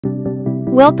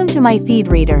Welcome to my feed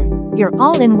reader, your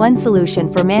all-in-one solution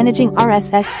for managing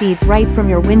RSS feeds right from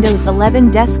your Windows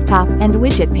 11 desktop and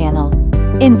widget panel.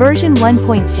 In version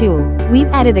 1.2, we've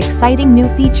added exciting new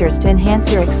features to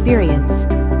enhance your experience.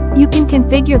 You can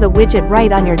configure the widget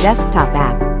right on your desktop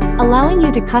app, allowing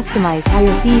you to customize how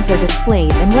your feeds are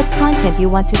displayed and what content you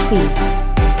want to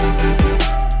see.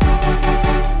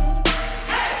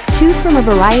 Choose from a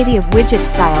variety of widget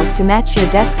styles to match your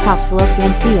desktop's look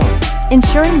and feel,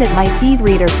 ensuring that my feed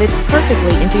reader fits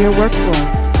perfectly into your workflow.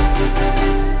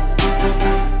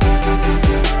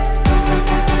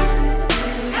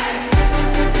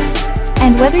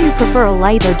 And whether you prefer a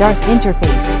light or dark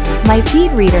interface, my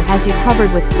feed reader has you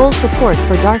covered with full support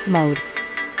for dark mode.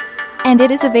 And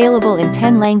it is available in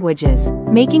 10 languages,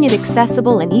 making it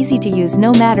accessible and easy to use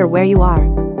no matter where you are.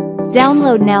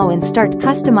 Download now and start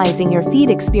customizing your feed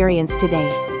experience today.